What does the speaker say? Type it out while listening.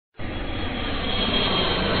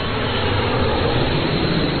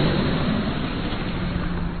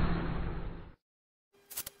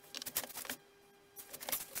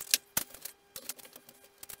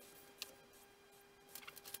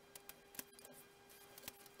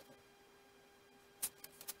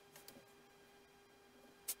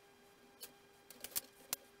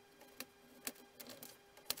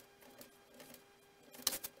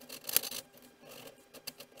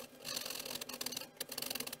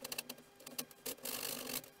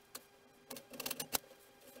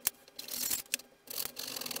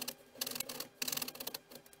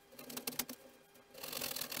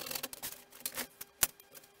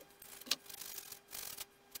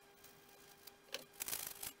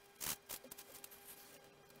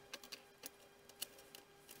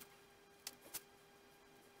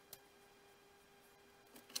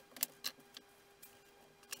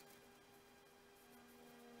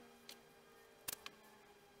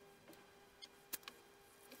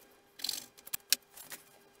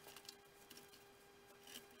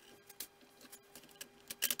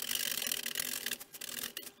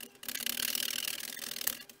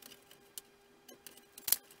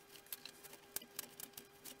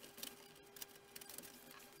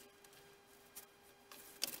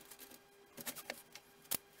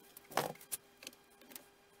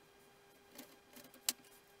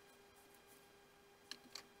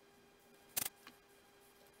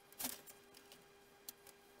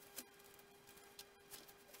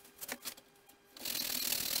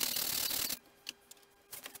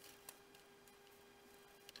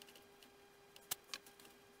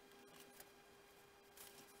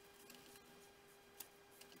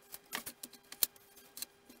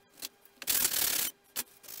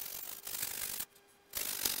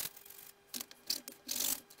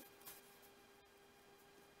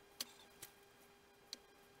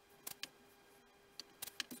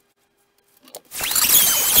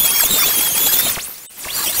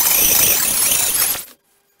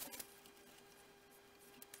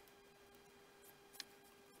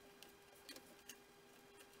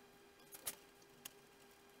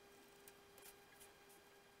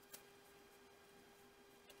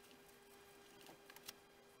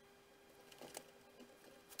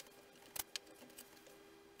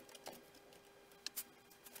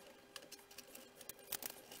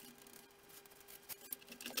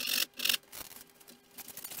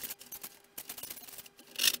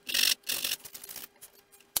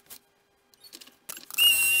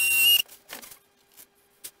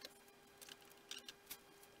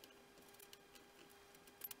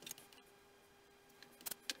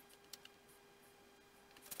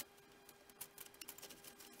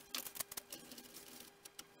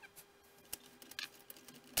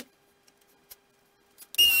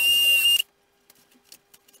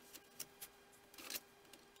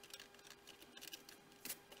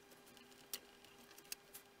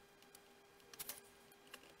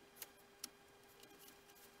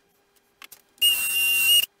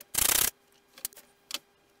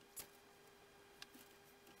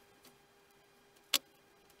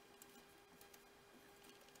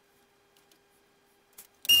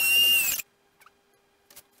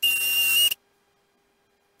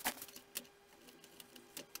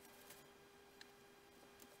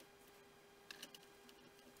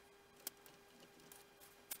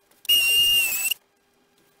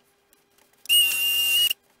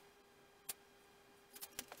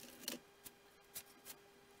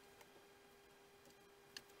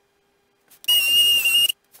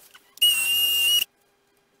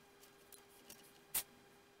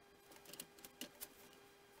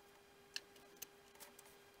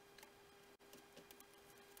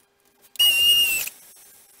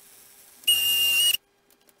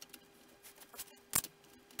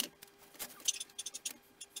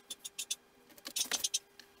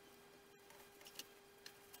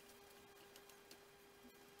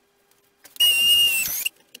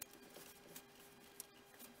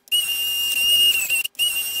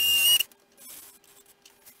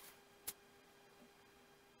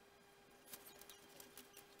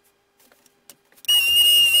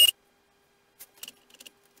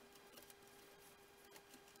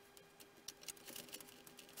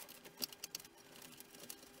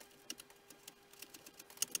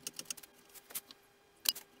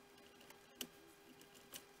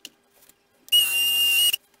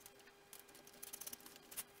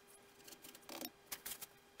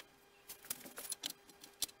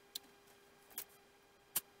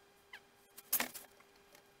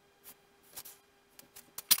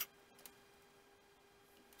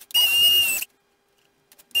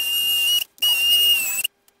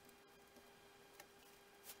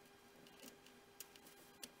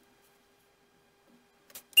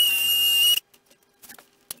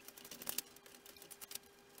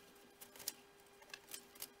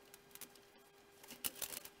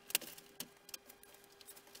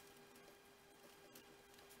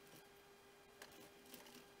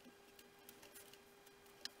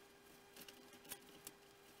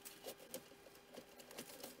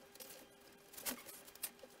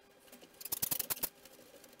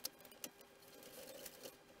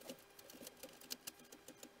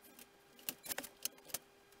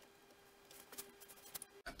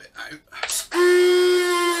out.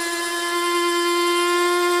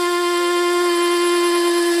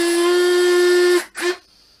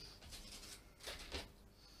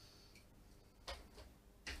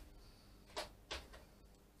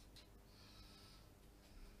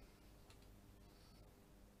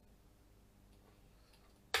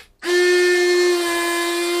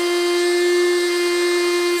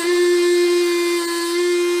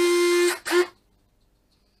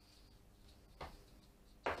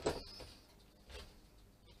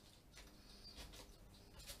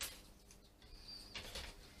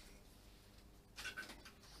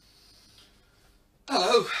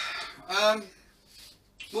 Hello,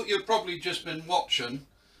 what you've probably just been watching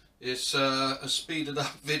is a speeded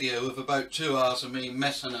up video of about 2 hours of me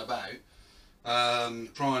messing about,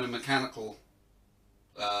 trying a mechanical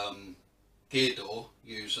gear door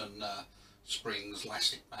using springs,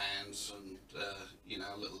 elastic bands and you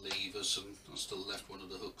know, little levers, and I still left one of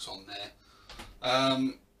the hooks on there,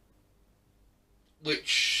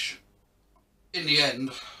 which in the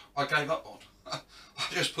end I gave up on. I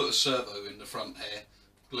just put a servo in the front here,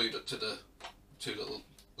 glued it to the two little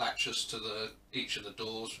latches to each of the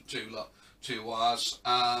doors, two wires.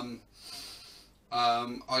 I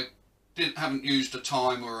haven't used a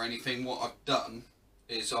timer or anything. What I've done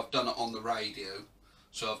is I've done it on the radio.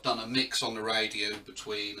 So I've done a mix on the radio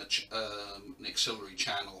between an auxiliary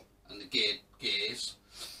channel and the gears.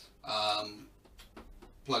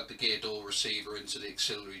 Plugged the gear door receiver into the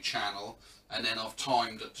auxiliary channel, and then I've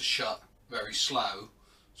timed it to shut very slow,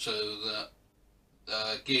 so that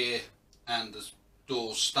the gear and the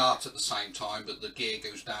doors start at the same time, but the gear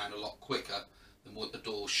goes down a lot quicker than what the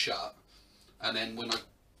doors shut. And then when I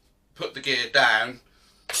put the gear down,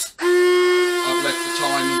 I've left the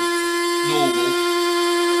time normal,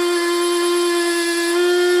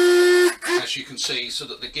 as you can see, so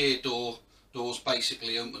that the gear doors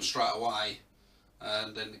basically open straight away,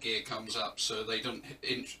 and then the gear comes up, so they don't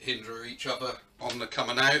hinder each other on the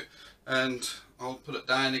coming out. And I'll put it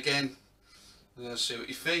down again and see what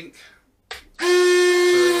you think. So,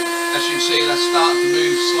 as you can see, that's starting to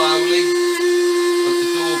move slowly, but the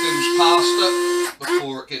door goes past it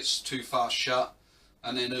before it gets too fast shut,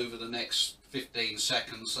 and then over the next 15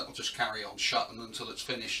 seconds that'll just carry on shutting until it's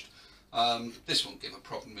finished. This won't give a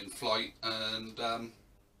problem in flight, and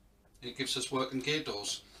it gives us working gear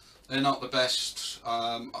doors. They're not the best.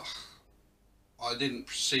 I didn't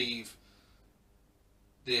perceive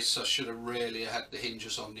this. I should have really had the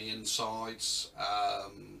hinges on the insides,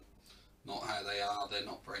 not how they are. They're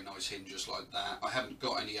not very nice hinges like that. I haven't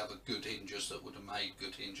got any other good hinges that would have made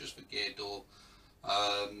good hinges for gear door.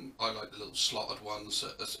 I like the little slotted ones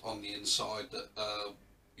that's on the inside that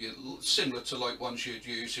similar to like ones you'd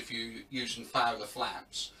use if you're using Fowler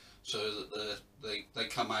flaps, so that they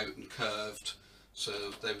come out and curved, so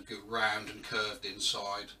they would go round and curved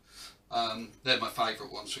inside. They're my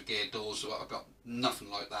favourite ones for gear doors, but I've got nothing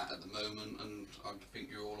like that at the moment, and I think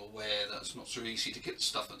you're all aware that it's not so easy to get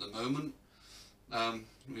stuff at the moment.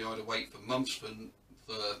 We either wait for months for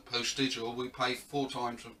postage, or we pay 4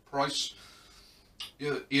 times the price,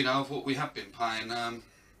 you know, of what we have been paying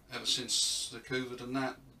ever since the COVID and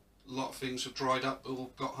that. A lot of things have dried up or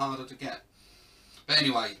got harder to get. But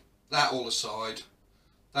anyway, that all aside,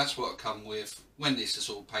 that's what I come with. When this is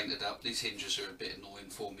all painted up, these hinges are a bit annoying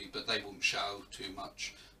for me, but they won't show too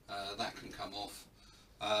much. That can come off,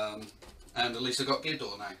 and at least I've got gear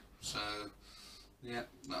door now, so yeah,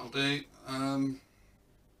 that'll do.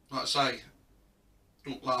 Like I say,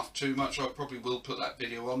 don't laugh too much. I probably will put that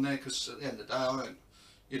video on there, because at the end of the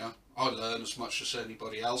day, I learn as much as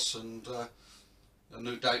anybody else, and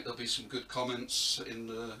no doubt there'll be some good comments in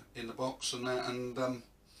the box and that, and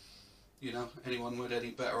anyone with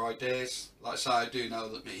any better ideas. Like I say, I do know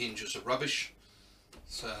that my hinges are rubbish,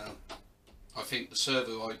 so I think the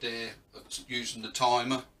servo idea of using the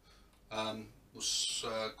timer was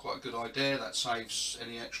quite a good idea. That saves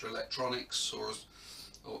any extra electronics or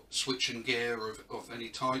switching gear of any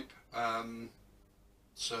type.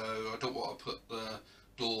 So I don't want to put the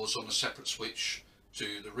doors on a separate switch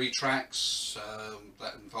to the retracts.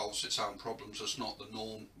 That involves its own problems. That's not the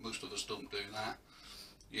norm. Most of us don't do that.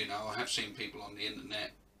 I have seen people on the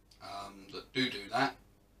internet that do that,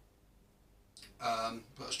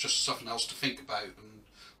 but it's just something else to think about, and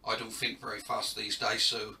I don't think very fast these days,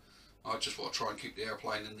 so I just want to try and keep the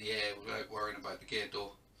airplane in the air without worrying about the gear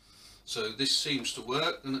door. So this seems to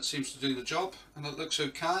work, and it seems to do the job, and it looks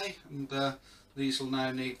okay, and these will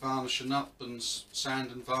now need varnishing up and sand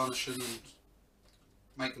and varnishing and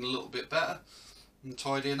making a little bit better and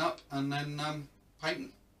tidying up, and then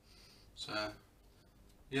painting. So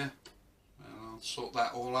yeah, I'll sort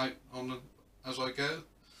that all out as I go,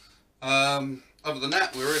 Other than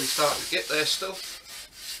that, we're really starting to get there still,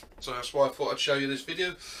 so that's why I thought I'd show you this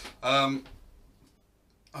video. I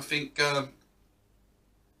think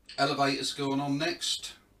elevators going on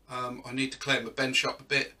next. I need to clear my bench up a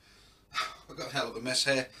bit. I've got a hell of a mess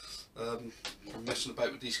here. I'm messing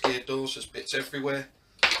about with these gear doors, there's bits everywhere.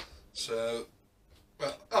 So,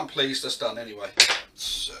 well, I'm pleased that's done anyway.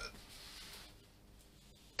 So,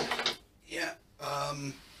 yeah,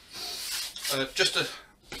 just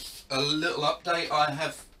a little update. I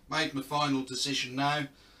have made my final decision now.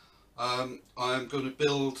 I am going to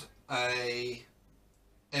build a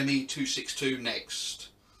ME262 next.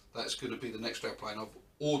 That's going to be the next airplane. I've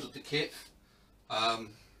ordered the kit. I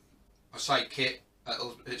say kit,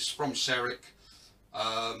 it's from Seric.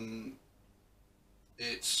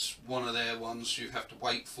 It's one of their ones you have to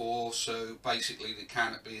wait for, so basically the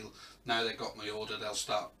canopy, now they've got my order, they'll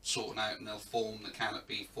start sorting out and they'll form the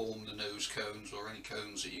canopy, form the nose cones or any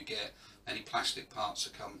cones that you get, any plastic parts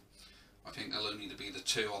that come. I think there'll only be the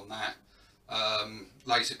 2 on that.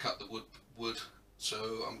 Laser cut the wood,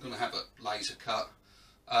 so I'm going to have it laser cut.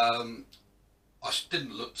 I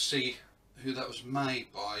didn't look to see who that was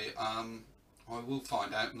made by. I will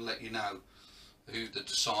find out and let you know who the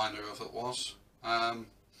designer of it was. I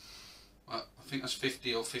think that's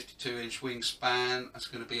 50 or 52 inch wingspan. That's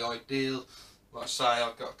going to be ideal. Like I say,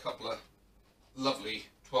 I've got a couple of lovely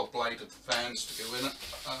 12 bladed fans to go in it.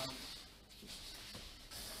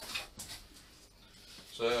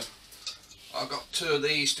 So I've got 2 of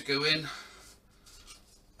these to go in.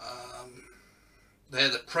 They're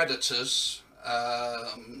the Predators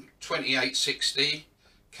 2860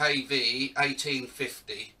 KV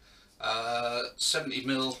 1850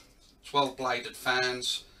 70mm 12 bladed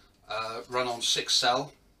fans, run on 6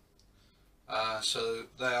 cell, so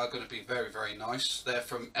they are going to be very, very nice. They're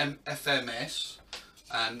from FMS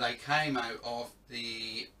and they came out of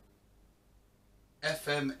the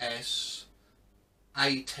FMS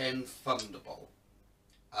A10 Thunderbolt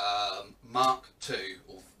Mark II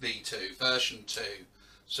or V2 version 2.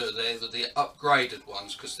 So they're the upgraded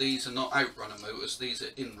ones, because these are not outrunner motors, these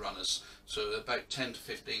are in-runners, so they're about 10 to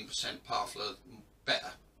 15% powerful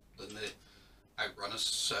better than the outrunners.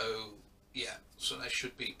 So yeah, so they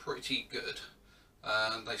should be pretty good.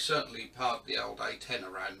 They certainly powered the old A10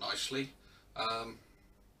 around nicely.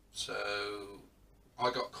 So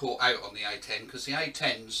I got caught out on the A10 because the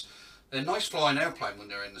A10s, they're a nice flying airplane when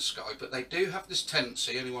they're in the sky, but they do have this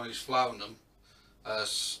tendency, anyone who's flown them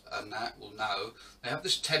and that will know, they have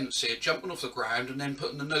this tendency of jumping off the ground and then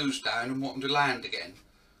putting the nose down and wanting to land again.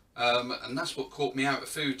 And that's what caught me out a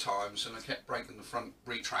few times, and I kept breaking the front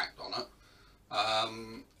retract on it,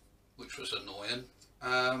 which was annoying.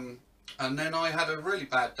 And then I had a really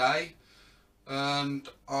bad day and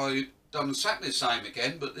I done exactly the same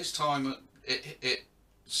again, but this time it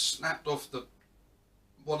snapped off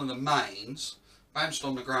one of the mains, bounced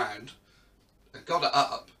on the ground and got it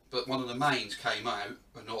up, but one of the mains came out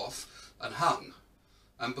and off and hung,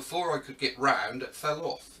 and before I could get round it fell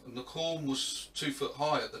off, and the corn was 2 foot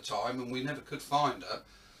high at the time and we never could find it,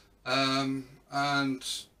 and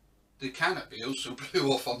the canopy also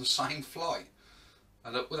blew off on the same flight,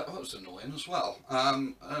 and that was annoying as well.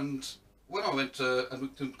 And when I went to, and we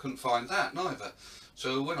couldn't find that neither,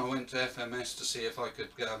 so when I went to FMS to see if I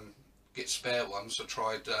could get spare ones, I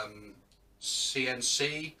tried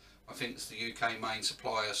CNC. I think it's the UK main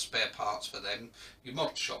supplier of spare parts for them. Your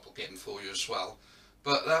model shop will get them for you as well.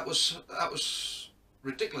 But that was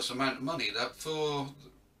ridiculous amount of money. That for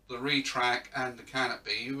the retract and the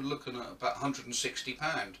canopy, you were looking at about £160.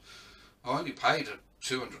 I only paid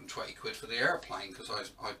 220 quid for the airplane because I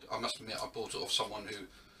must admit I bought it off someone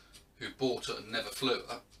who bought it and never flew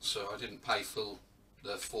it, so I didn't pay full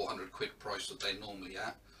the 400 quid price that they normally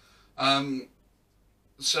at.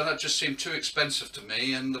 So that just seemed too expensive to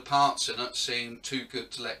me, and the parts in it seemed too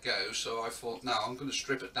good to let go, so I thought, no, I'm going to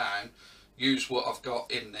strip it down, use what I've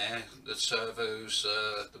got in there, the servos,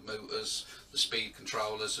 the motors, the speed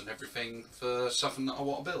controllers and everything, for something that I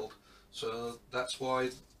want to build. So that's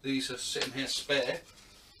why these are sitting here spare,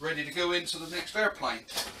 ready to go into the next airplane.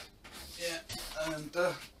 Yeah, and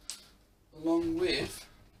along with,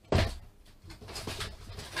 if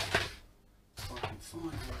I can find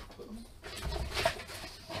where I put them.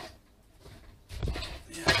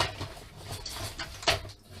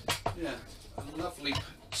 Yeah, a lovely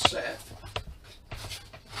set.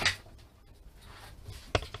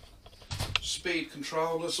 Speed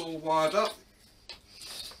controllers all wired up.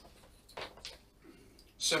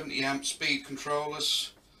 70 amp speed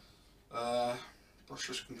controllers,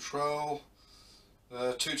 brushless control,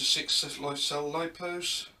 2 to 6 cell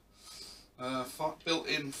lipos,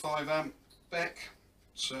 built-in 5 amp BEC,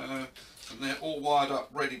 So, and they're all wired up,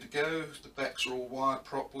 ready to go. The backs are all wired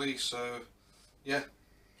properly, so yeah,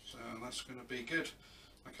 so that's going to be good.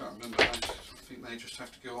 I can't remember how to, I think they just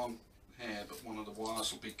have to go on here, but one of the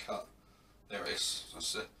wires will be cut. There it is,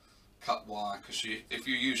 that's the cut wire, because if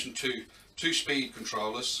you're using two speed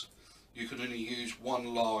controllers, you can only use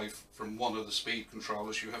one live from one of the speed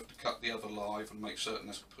controllers. You have to cut the other live and make certain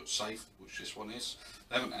that's put safe, which this one is.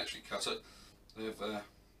 They haven't actually cut it.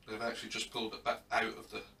 They've actually just pulled it back out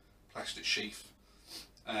of the plastic sheath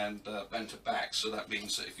and bent it back. So that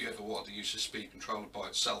means that if you ever want to use the speed controller by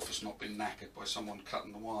itself, it's not been knackered by someone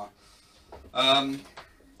cutting the wire.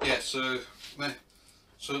 Yeah, so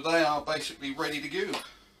they are basically ready to go.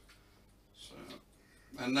 So,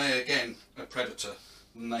 and they again are Predator,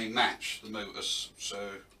 and they match the motors.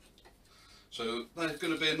 So they're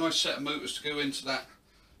going to be a nice set of motors to go into that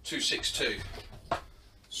 262.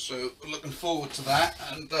 So looking forward to that,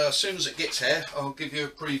 and as soon as it gets here, I'll give you a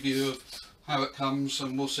preview of how it comes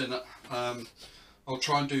and what's in it. I'll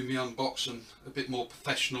try and do my unboxing a bit more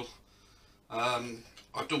professional.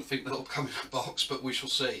 I don't think that'll come in a box, but we shall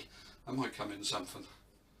see. I might come in something.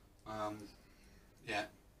 Yeah,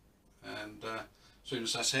 and as soon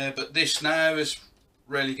as that's here. But this now is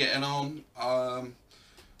really getting on.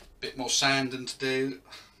 Bit more sanding to do.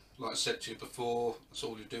 Like I said to you before, that's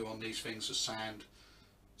all you do on these things is sand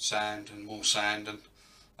and more sanding.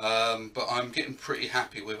 But I'm getting pretty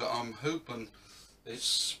happy with it. I'm hoping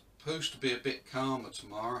it's supposed to be a bit calmer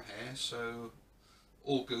tomorrow here, so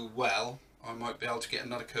all go well, I might be able to get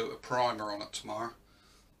another coat of primer on it tomorrow.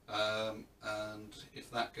 And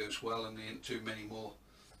if that goes well and there ain't too many more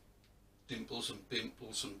dimples and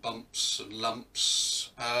bimples and bumps and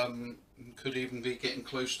lumps, could even be getting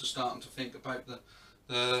close to starting to think about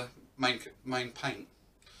the main paint.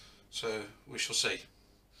 So we shall see.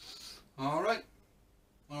 Alright,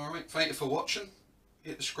 thank you for watching.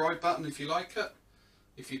 Hit the subscribe button if you like it.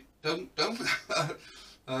 If you don't.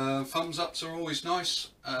 Thumbs ups are always nice,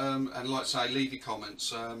 and like I say, leave your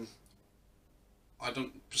comments. I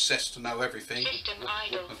don't possess to know everything. System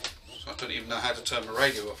idle. I don't even know how to turn the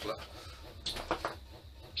radio off.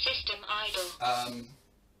 System idle.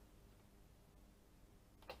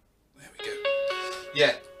 There we go.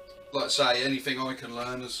 Yeah, like I say, anything I can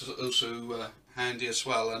learn is also handy as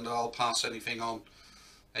well, and I'll pass anything on.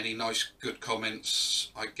 Any nice good comments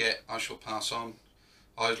I get, I shall pass on.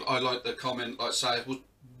 I like the comment, like I say, it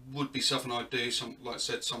would be something I'd do. Like I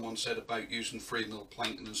said, someone said about using 3mm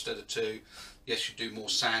planking instead of 2. Yes, you do more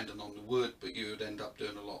sanding on the wood, but you would end up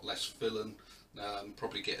doing a lot less filling,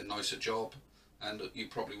 probably get a nicer job, and you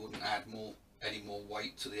probably wouldn't add any more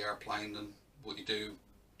weight to the airplane than what you do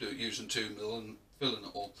using 2mm and filling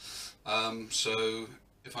it all. So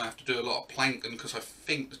if I have to do a lot of planking, because I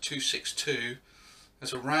think the 262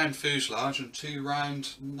 has a round fuselage and 2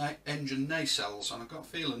 round engine nacelles, and I've got a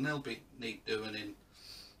feeling they'll need doing in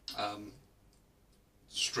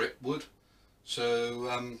strip wood.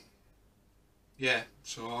 So yeah,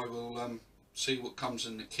 so I will see what comes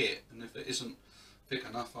in the kit, and if it isn't thick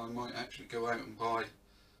enough, I might actually go out and buy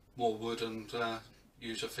more wood and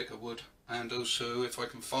use a thicker wood. And also, if I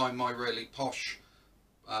can find my really posh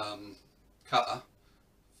cutter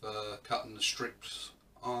for cutting the strips,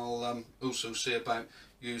 I'll also see about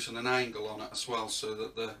using an angle on it as well, so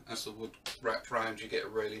that as the wood wraps round, you get a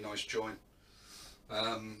really nice join.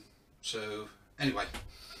 So anyway,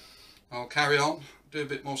 I'll carry on, do a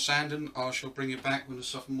bit more sanding. I shall bring you back when there's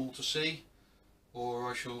something more to see, or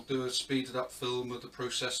I shall do a speeded up film of the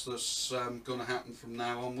process that's going to happen from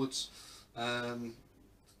now onwards,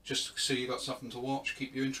 just so you got something to watch,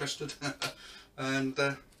 keep you interested. And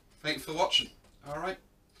thank you for watching. Alright,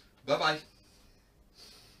 bye bye.